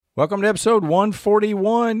Welcome to episode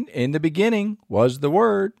 141. In the beginning was the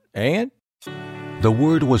Word, and the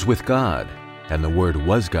Word was with God, and the Word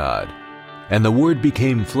was God, and the Word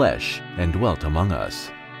became flesh and dwelt among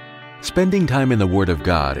us. Spending time in the Word of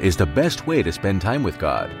God is the best way to spend time with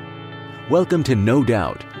God. Welcome to No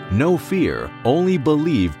Doubt, No Fear, Only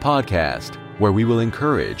Believe podcast, where we will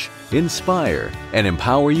encourage, inspire, and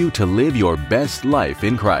empower you to live your best life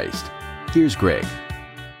in Christ. Here's Greg.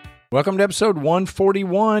 welcome to episode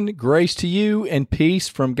 141. Grace to you and peace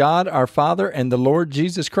from God our Father and the Lord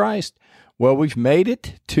Jesus Christ. Well, we've made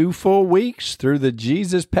it 2 full weeks through the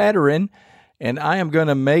Jesus pattern, and I am going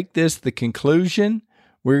to make this the conclusion.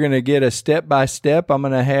 We're going to get a step-by-step. I'm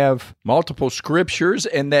going to have multiple scriptures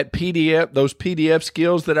and that PDF, those PDF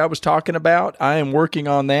skills that I was talking about. I am working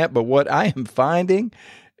on that, but what I am finding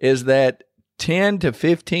is that 10 to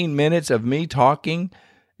 15 minutes of me talking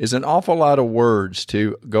is an awful lot of words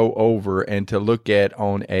to go over and to look at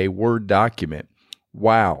on a Word document.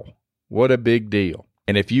 Wow, what a big deal.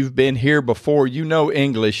 And if you've been here before, you know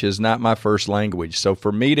English is not my first language. So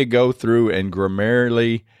for me to go through and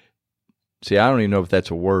grammarly, I don't even know if that's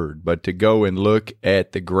a word, but to go and look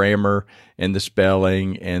at the grammar and the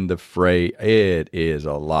spelling and the phrase, it is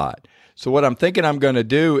a lot. So what I'm thinking I'm going to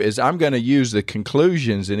do is I'm going to use the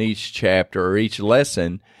conclusions in each chapter or each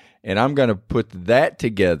lesson, and I'm going to put that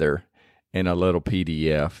together in a little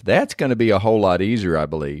PDF. That's going to be a whole lot easier, I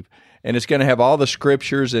believe. And it's going to have all the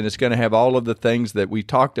scriptures, and it's going to have all of the things that we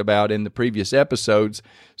talked about in the previous episodes.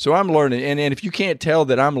 So I'm learning. And if you can't tell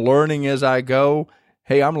that I'm learning as I go,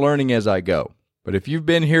 hey, I'm learning as I go. But if you've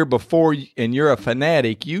been here before and you're a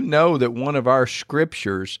fanatic, you know that one of our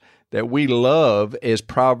scriptures that we love is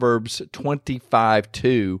Proverbs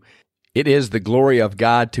 25:2. It is the glory of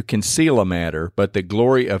God to conceal a matter, but the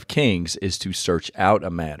glory of kings is to search out a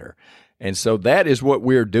matter. And so that is what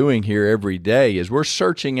we're doing here every day, is we're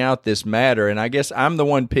searching out this matter, and I guess I'm the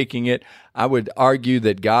one picking it. I would argue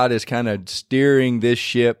that God is kind of steering this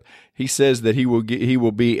ship. He says that He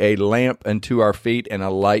will be a lamp unto our feet and a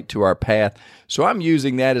light to our path. So I'm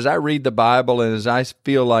using that as I read the Bible and as I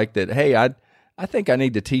feel like that, hey, I think I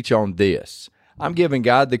need to teach on this. I'm giving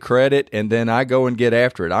God the credit, and then I go and get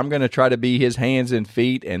after it. I'm going to try to be His hands and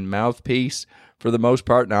feet and mouthpiece for the most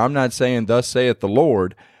part. Now, I'm not saying, thus saith the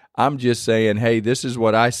Lord. I'm just saying, hey, this is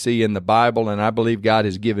what I see in the Bible, and I believe God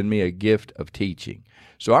has given me a gift of teaching.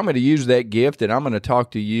 So I'm going to use that gift, and I'm going to talk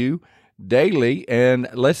to you daily, and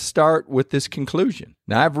let's start with this conclusion.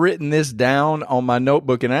 Now, I've written this down on my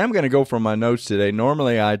notebook, and I'm going to go from my notes today.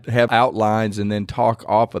 Normally, I have outlines and then talk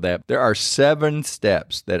off of that. There are 7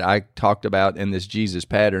 steps that I talked about in this Jesus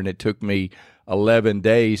pattern. It took me 11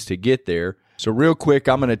 days to get there. So real quick,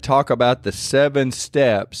 I'm going to talk about the 7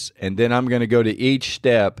 steps, and then I'm going to go to each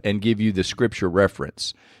step and give you the scripture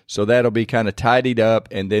reference. So that'll be kind of tidied up,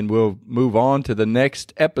 and then we'll move on to the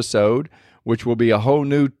next episode, which will be a whole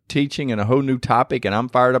new teaching and a whole new topic, and I'm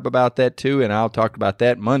fired up about that too, and I'll talk about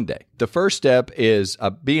that Monday. The first step is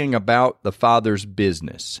being about the Father's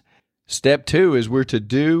business. Step 2 is we're to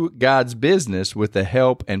do God's business with the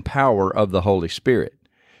help and power of the Holy Spirit.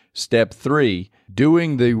 Step 3,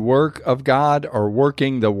 doing the work of God or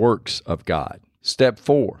working the works of God. Step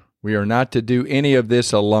 4, we are not to do any of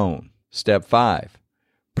this alone. Step 5,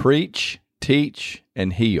 preach, teach,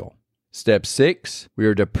 and heal. Step 6, we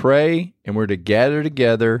are to pray and we're to gather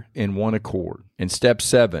together in one accord. And step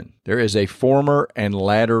 7, there is a former and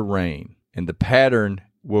latter rain, and the pattern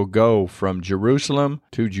will go from Jerusalem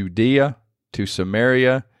to Judea to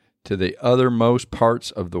Samaria to the othermost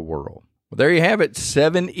parts of the world. Well, there you have it,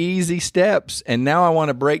 7 easy steps, and now I want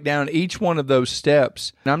to break down each one of those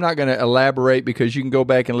steps. And I'm not going to elaborate because you can go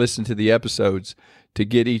back and listen to the episodes to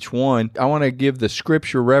get each one. I want to give the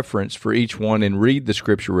scripture reference for each one and read the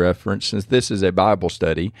scripture reference. Since this is a Bible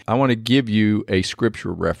study, I want to give you a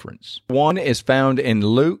scripture reference. One is found in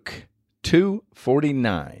Luke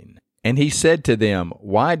 2:49. And he said to them,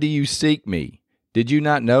 "Why do you seek me? Did you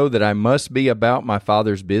not know that I must be about my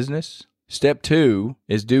Father's business?" Step 2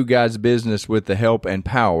 is do God's business with the help and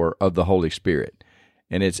power of the Holy Spirit.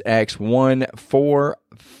 And it's Acts 1:4,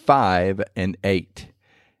 5, and 8.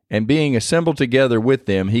 And being assembled together with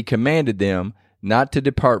them, he commanded them not to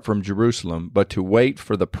depart from Jerusalem, but to wait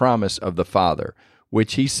for the promise of the Father,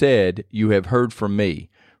 which he said, "You have heard from me.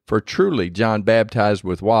 For truly John baptized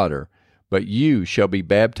with water, but you shall be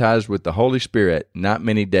baptized with the Holy Spirit not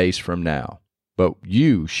many days from now. But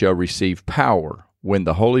you shall receive power when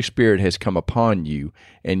the Holy Spirit has come upon you,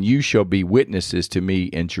 and you shall be witnesses to me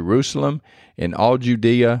in Jerusalem, in all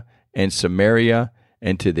Judea and Samaria,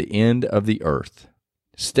 and to the end of the earth."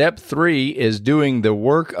 Step 3 is doing the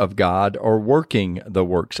work of God or working the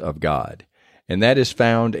works of God. And that is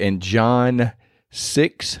found in John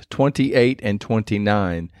 6:28 and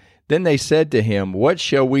 29. Then they said to him, "What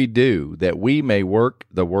shall we do that we may work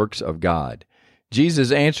the works of God?" Jesus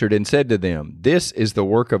answered and said to them, "This is the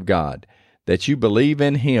work of God, that you believe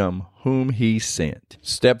in him whom he sent."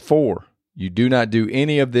 Step 4, you do not do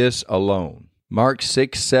any of this alone. Mark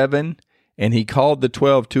 6:7, and he called the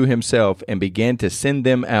 12 to himself and began to send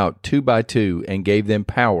them out 2 by 2 and gave them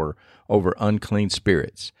power over unclean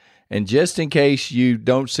spirits. And just in case you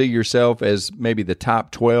don't see yourself as maybe the top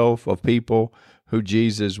 12 of people who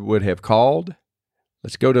Jesus would have called,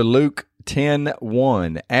 let's go to Luke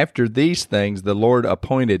 10:1. After these things, the Lord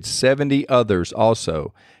appointed 70 others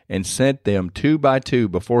also, and sent them 2 by 2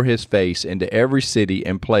 before his face into every city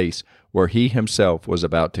and place where he himself was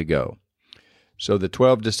about to go. So the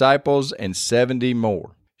 12 disciples and 70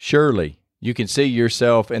 more. Surely you can see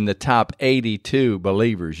yourself in the top 82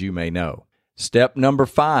 believers you may know. Step number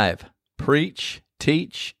 5, preach,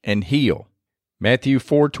 teach, and heal. Matthew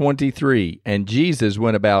 4:23, and Jesus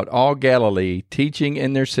went about all Galilee, teaching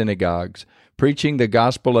in their synagogues, preaching the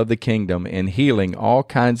gospel of the kingdom, and healing all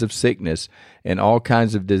kinds of sickness and all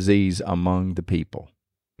kinds of disease among the people.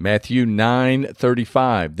 Matthew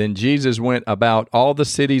 9:35, then Jesus went about all the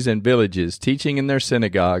cities and villages, teaching in their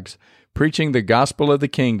synagogues, preaching the gospel of the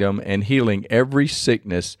kingdom, and healing every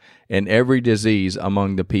sickness and every disease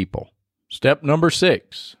among the people. Step number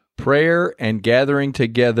 6, prayer and gathering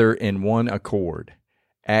together in one accord.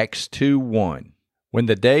 Acts 2:1. When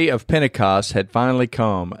the day of Pentecost had finally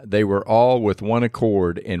come, they were all with one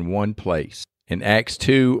accord in one place. In Acts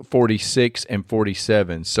 2:46 and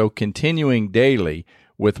 47, so continuing daily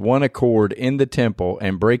with one accord in the temple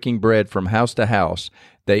and breaking bread from house to house,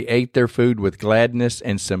 they ate their food with gladness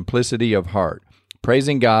and simplicity of heart,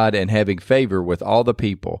 praising God and having favor with all the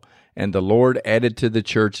people. And the Lord added to the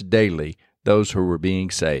church daily those who were being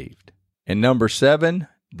saved. And number 7,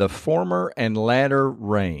 the former and latter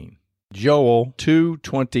rain. Joel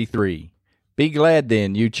 2:23. Be glad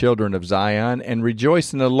then, you children of Zion, and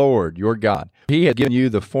rejoice in the Lord your God. He has given you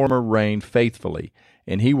the former rain faithfully,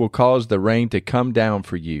 and he will cause the rain to come down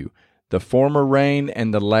for you, the former rain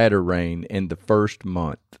and the latter rain in the first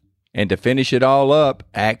month. And to finish it all up,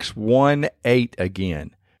 Acts 1:8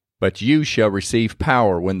 again. But you shall receive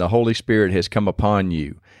power when the Holy Spirit has come upon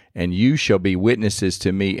you, and you shall be witnesses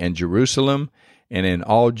to me in Jerusalem and in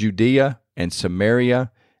all Judea and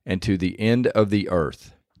Samaria and to the end of the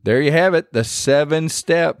earth. There you have it, the 7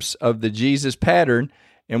 steps of the Jesus pattern.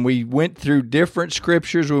 And we went through different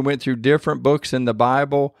scriptures. We went through different books in the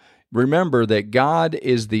Bible. Remember that God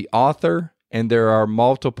is the author and there are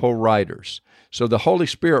multiple writers. So the Holy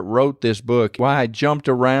Spirit wrote this book. Why I jumped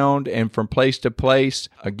around and from place to place,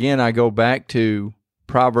 again, I go back to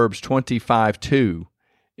Proverbs 25:2.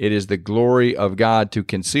 It is the glory of God to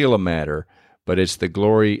conceal a matter, but it's the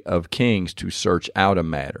glory of kings to search out a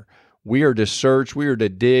matter. We are to search, we are to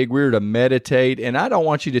dig, we are to meditate, and I don't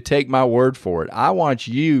want you to take my word for it. I want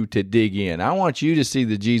you to dig in. I want you to see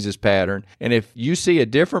the Jesus pattern, and if you see a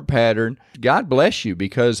different pattern, God bless you,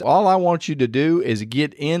 because all I want you to do is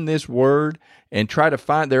get in this word and try to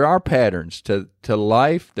find, there are patterns to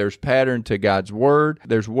life, there's pattern to God's word,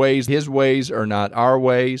 there's ways, his ways are not our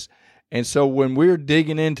ways. And so when we're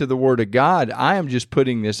digging into the Word of God, I am just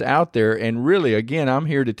putting this out there, and really, again, I'm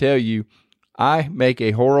here to tell you, I make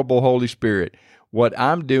a horrible Holy Spirit. What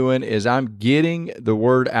I'm doing is I'm getting the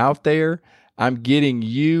Word out there. I'm getting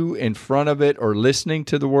you in front of it or listening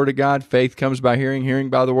to the Word of God. Faith comes by hearing, hearing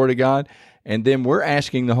by the Word of God. And then we're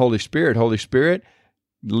asking the Holy Spirit, Holy Spirit,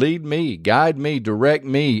 lead me, guide me, direct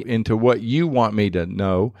me into what you want me to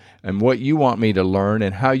know and what you want me to learn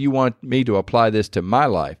and how you want me to apply this to my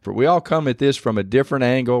life. For we all come at this from a different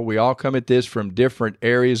angle. We all come at this from different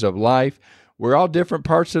areas of life. We're all different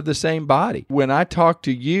parts of the same body. When I talk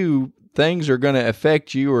to you, things are going to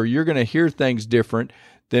affect you, or you're going to hear things different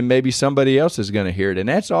than maybe somebody else is going to hear it. And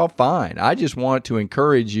that's all fine. I just want to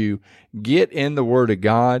encourage you, get in the Word of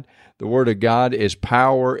God. The Word of God is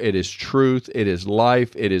power, it is truth, it is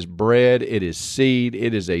life, it is bread, it is seed,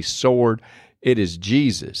 it is a sword, it is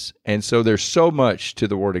Jesus. And so there's so much to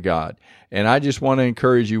the Word of God. And I just want to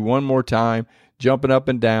encourage you one more time, jumping up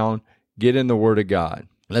and down, get in the Word of God.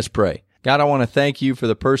 Let's pray. God, I want to thank you for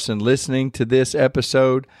the person listening to this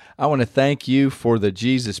episode. I want to thank you for the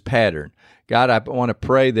Jesus pattern. God, I want to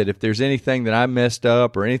pray that if there's anything that I messed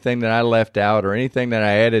up or anything that I left out or anything that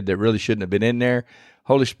I added that really shouldn't have been in there,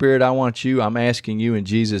 Holy Spirit, I'm asking you in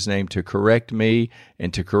Jesus' name to correct me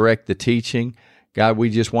and to correct the teaching. God,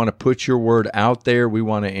 we just want to put your word out there. We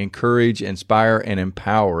want to encourage, inspire, and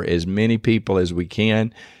empower as many people as we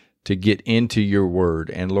can to get into your word.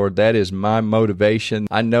 And Lord, that is my motivation.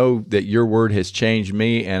 I know that your word has changed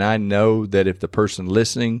me, and I know that if the person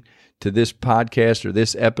listening to this podcast or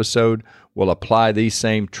this episode will apply these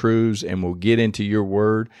same truths and will get into your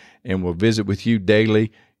word and will visit with you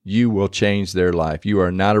daily, you will change their life. You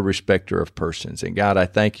are not a respecter of persons. And God, I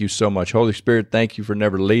thank you so much. Holy Spirit, thank you for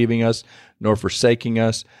never leaving us nor forsaking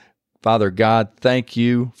us. Father God, thank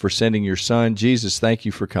you for sending your Son. Jesus, thank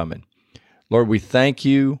you for coming. Lord, we thank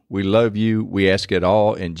you, we love you, we ask it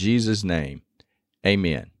all in Jesus' name.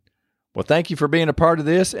 Amen. Well, thank you for being a part of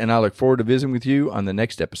this, and I look forward to visiting with you on the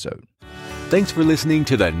next episode. Thanks for listening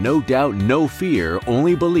to the No Doubt, No Fear,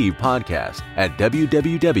 Only Believe podcast at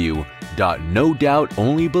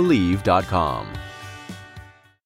www.nodoubtonlybelieve.com.